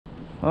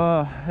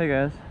Hey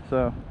guys,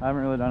 so I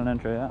haven't really done an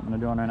intro yet. I'm gonna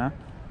do one right now.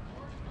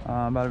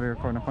 I'm about to be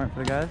recording a point for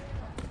the guys.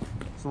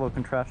 It's a little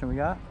contraption we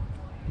got.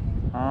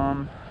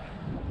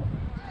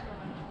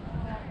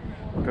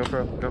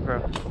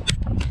 GoPro.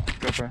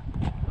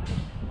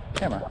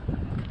 Camera.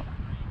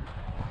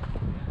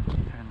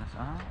 Turn this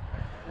on.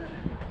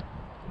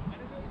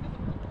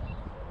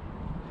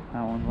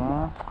 That one's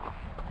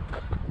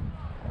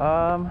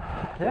on.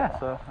 Yeah,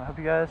 so I hope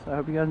you guys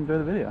enjoy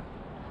the video.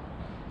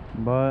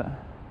 But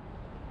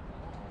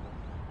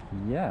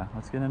yeah,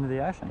 let's get into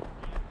the action.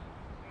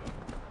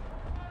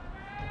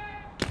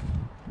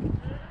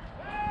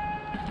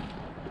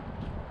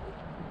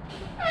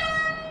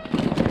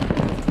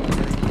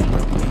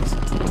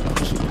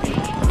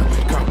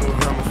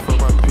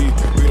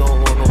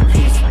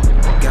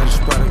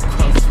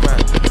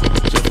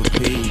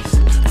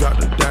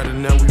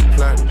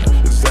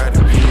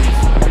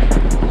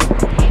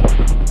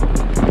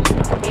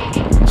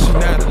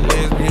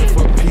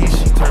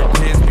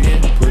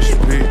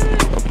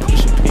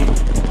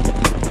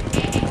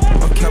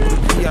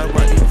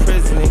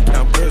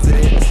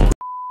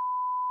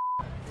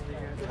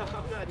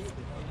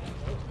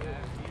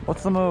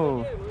 What's the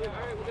move?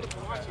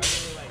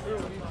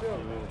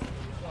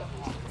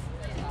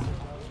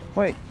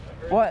 Wait,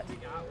 what?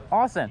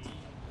 Austin!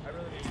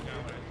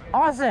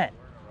 Austin!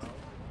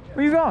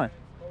 Where are you going?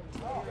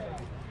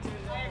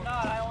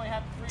 I only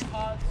have 3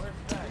 pods.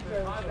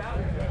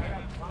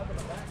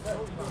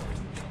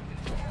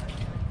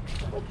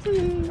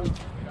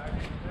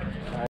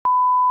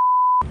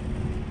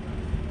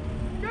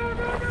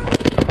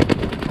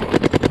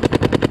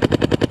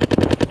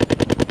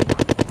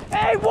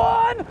 Hey,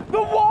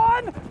 the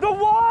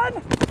one!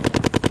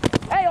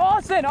 Hey,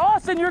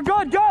 Austin, you're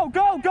good. Go!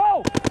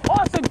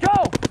 Austin,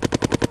 go!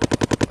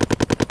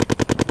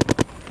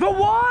 The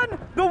one!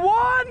 The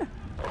one!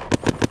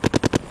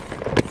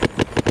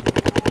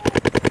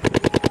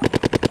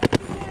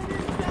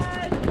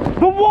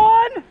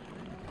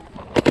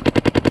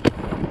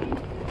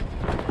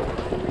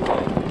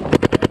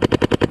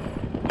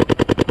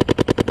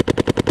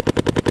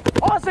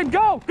 Austin,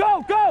 go!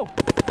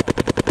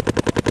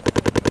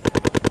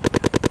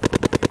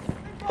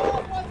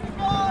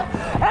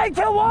 Hey,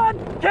 kill one!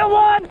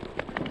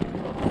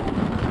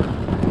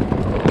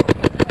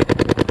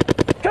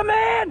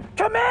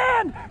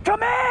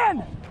 Come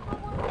in!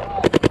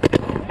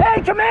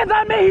 Hey, Command's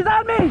on me, he's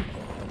on me!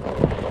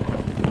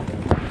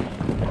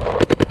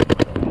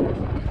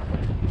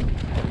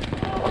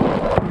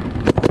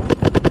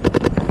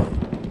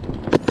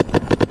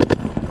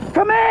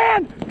 Come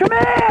in!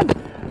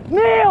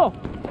 Neil!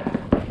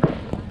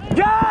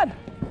 John!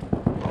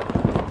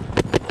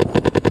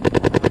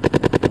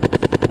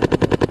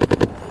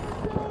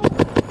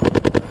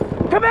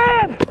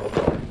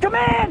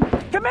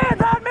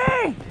 Command's on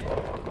me!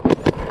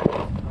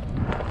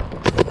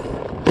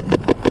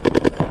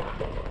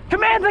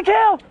 Command's a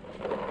kill!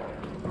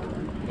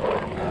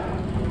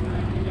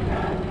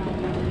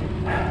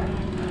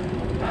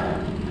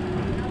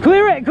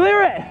 Clear it!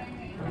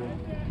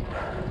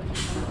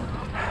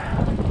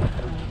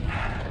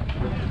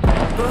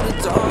 But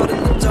it's hard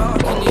in the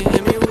dark and you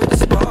hit me with a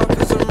spark,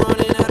 'cause I'm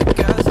running out of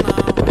gas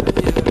now,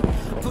 yeah.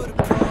 Put a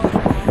prod in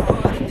my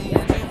heart and the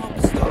engine hope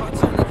it starts,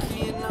 on the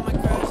key and I might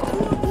crash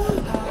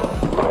down.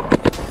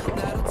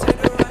 That'll take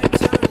the right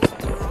turns with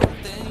the wrong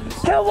things.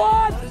 Kill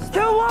one!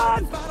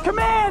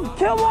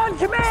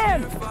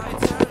 Command!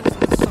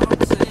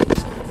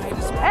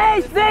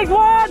 Hey, snake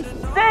one!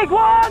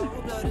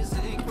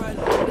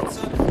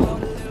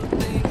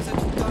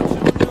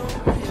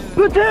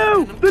 The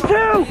two!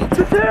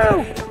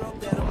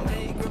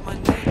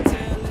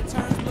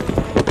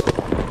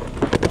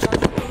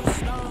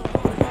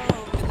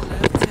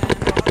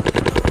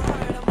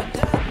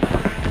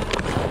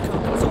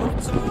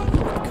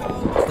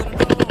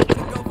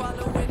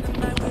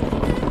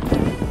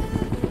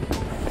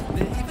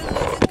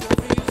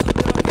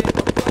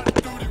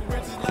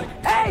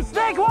 Hey,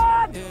 snake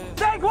one!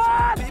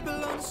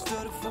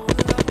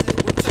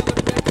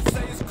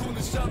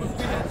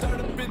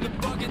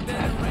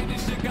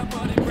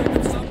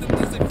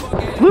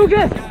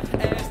 Lucas,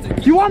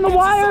 you on the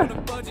wire?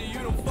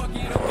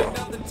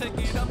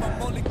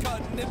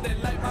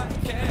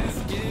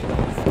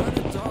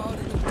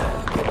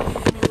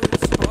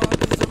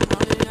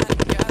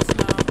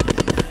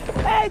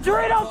 Hey,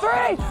 Dorito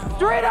 3!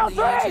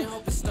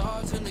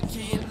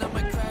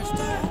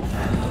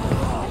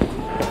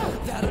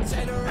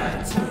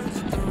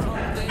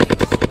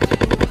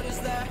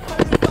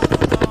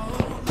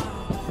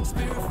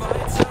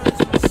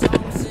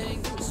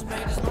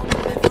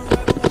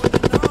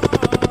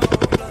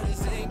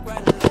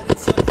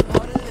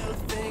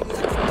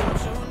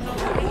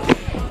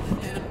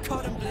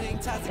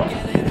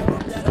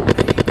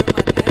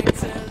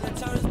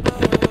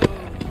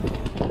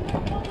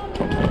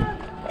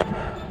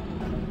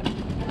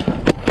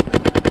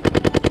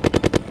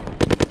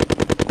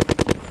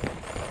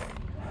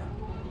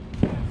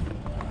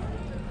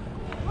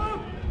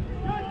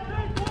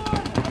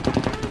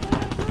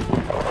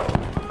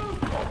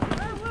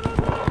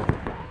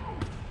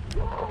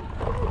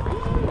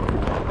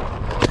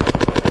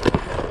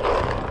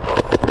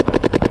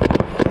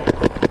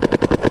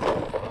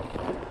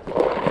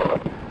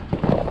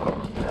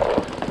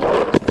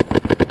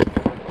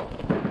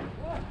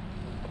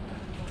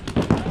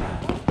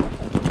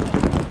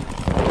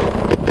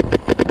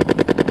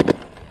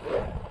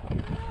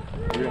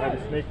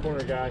 snake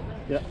corner guy.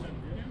 Yep.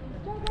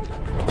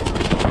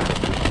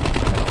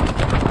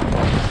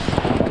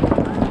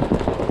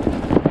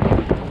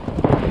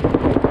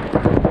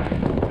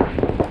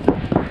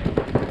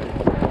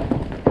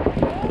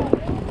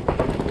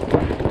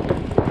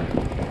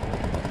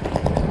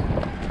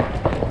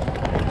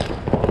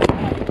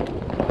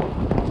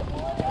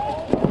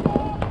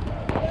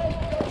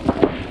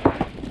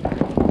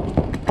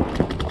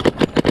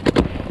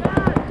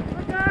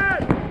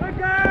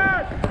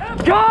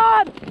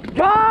 God!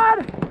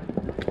 God!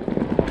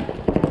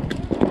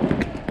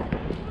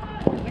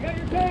 I got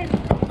your tape.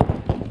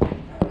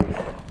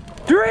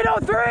 Dorito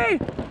 3!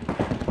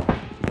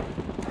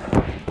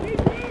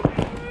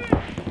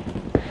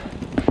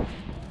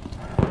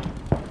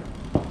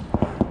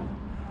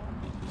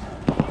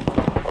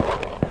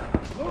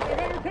 Luke, I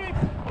got your tape.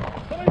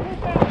 Somebody put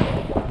that.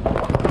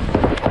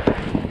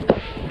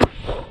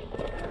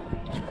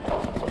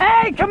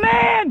 Hey,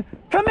 command!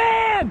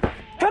 Command!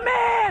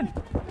 Command!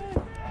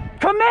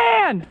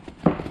 Command!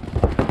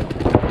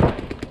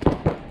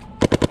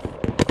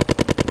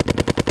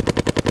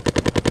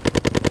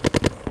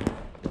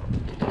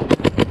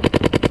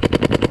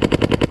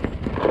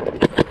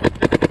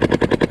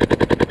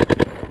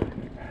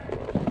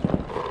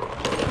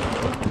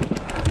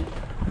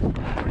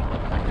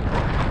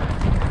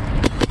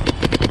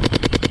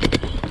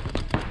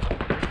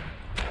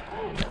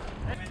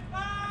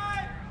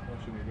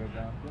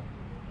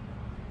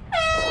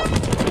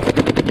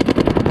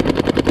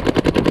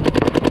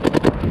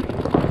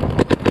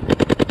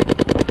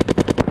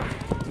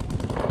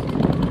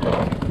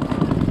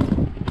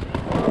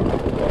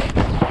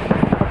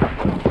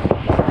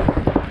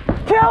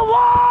 Kill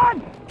one!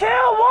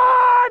 Kill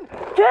one!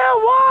 Kill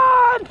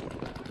one!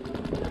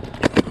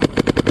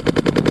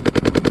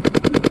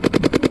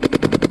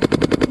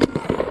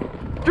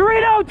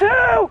 Dorito 2!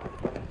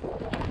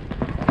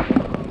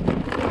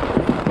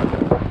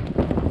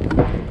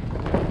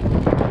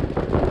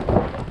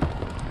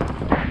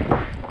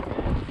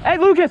 Hey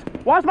Lucas,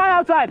 watch my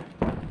outside.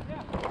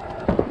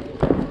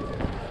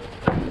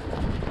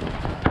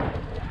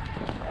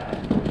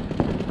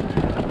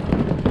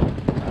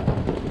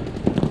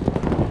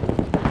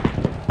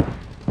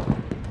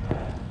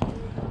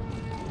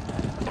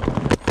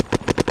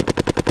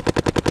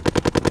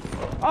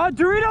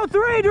 Dorito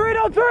 3!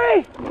 Dorito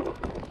 3!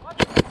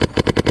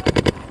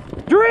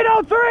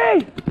 Dorito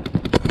 3!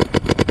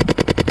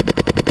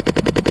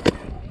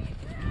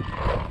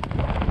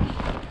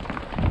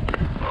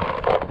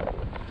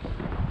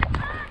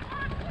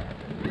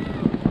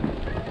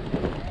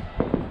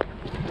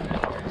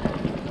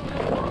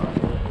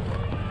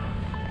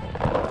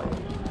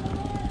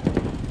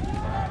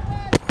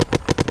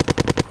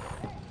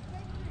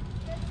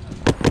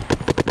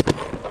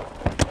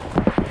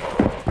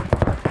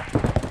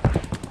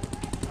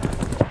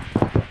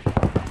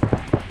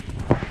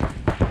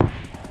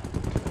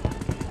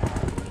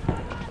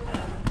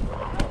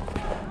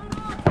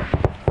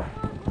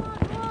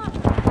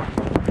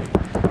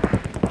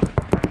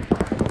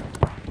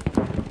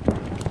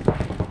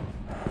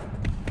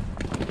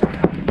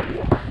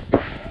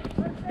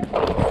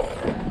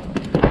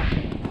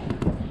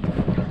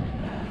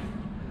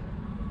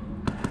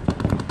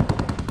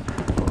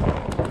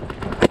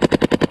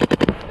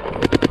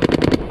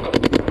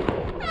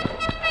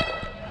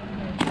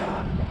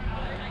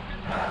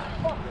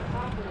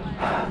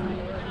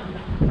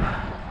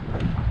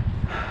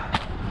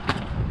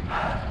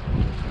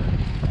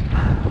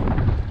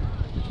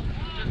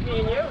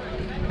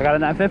 I got a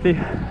 950.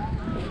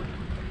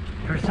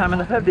 First time in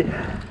the 50.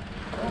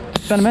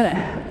 It's been a minute.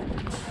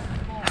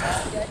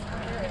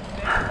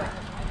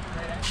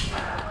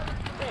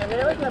 Man,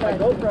 I like my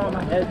GoPro on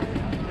my head.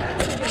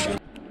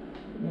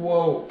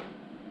 Whoa.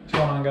 What's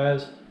going on,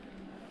 guys?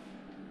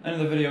 End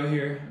of the video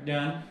here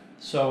again.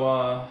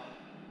 So,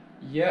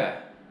 yeah.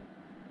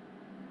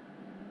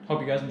 Hope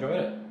you guys enjoyed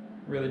it.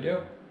 Really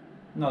do.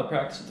 Another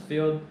practice at the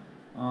field.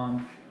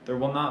 There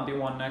will not be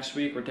one next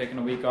week. We're taking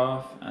a week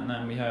off, and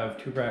then we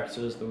have 2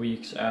 practices the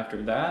weeks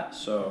after that.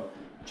 So,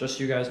 just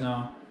so you guys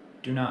know,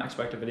 do not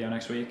expect a video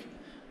next week.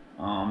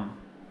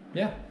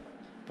 Yeah.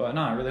 But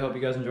no, I really hope you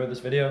guys enjoyed this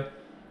video.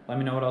 Let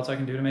me know what else I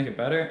can do to make it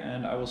better,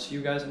 and I will see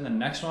you guys in the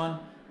next one.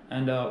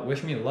 And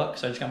wish me luck,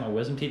 because I just got my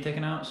wisdom teeth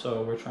taken out,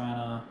 so we're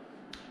trying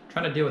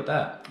to deal with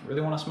that. I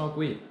really want to smoke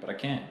weed, but I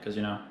can't, because,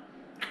 you know,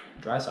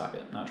 dry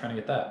socket. Not trying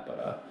to get that,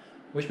 but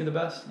wish me the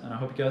best, and I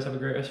hope you guys have a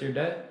great rest of your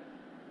day.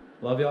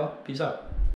 Love y'all. Peace out.